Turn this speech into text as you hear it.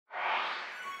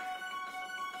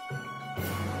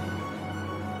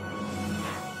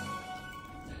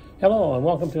Hello and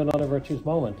welcome to another Virtues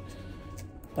Moment.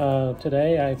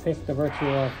 Today I picked the virtue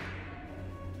of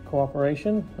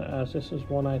cooperation, as this is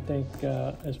one I think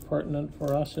is pertinent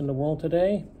for us in the world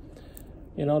today.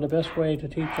 You know, the best way to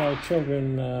teach our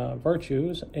children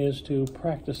virtues is to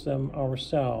practice them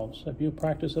ourselves. If you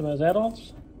practice them as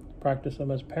adults, practice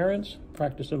them as parents,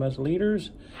 practice them as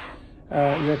leaders,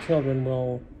 your children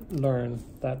will learn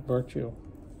that virtue.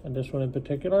 And this one in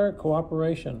particular,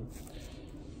 cooperation.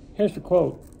 Here's the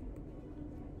quote.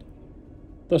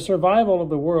 The survival of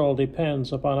the world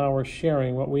depends upon our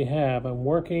sharing what we have and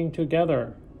working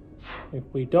together. If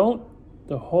we don't,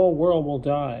 the whole world will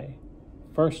die.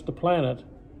 First the planet,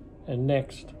 and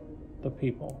next the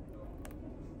people.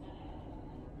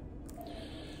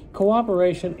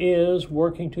 Cooperation is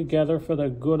working together for the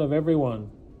good of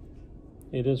everyone.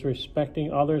 It is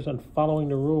respecting others and following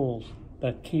the rules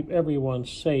that keep everyone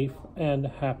safe and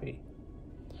happy.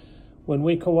 When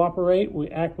we cooperate, we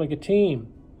act like a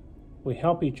team. We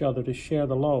help each other to share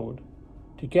the load.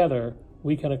 Together,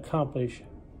 we can accomplish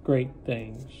great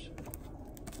things.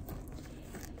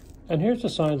 And here's the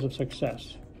signs of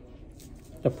success.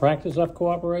 The practice of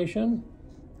cooperation.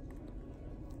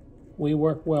 We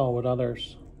work well with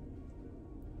others.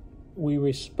 We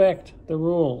respect the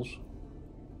rules.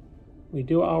 We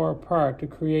do our part to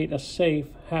create a safe,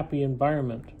 happy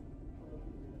environment.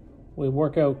 We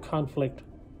work out conflict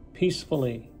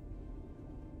peacefully.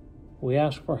 We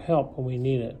ask for help when we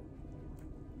need it.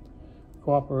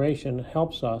 Cooperation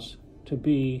helps us to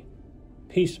be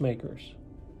peacemakers.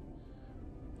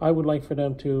 I would like for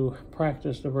them to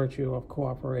practice the virtue of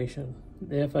cooperation,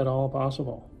 if at all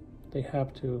possible. They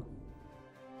have to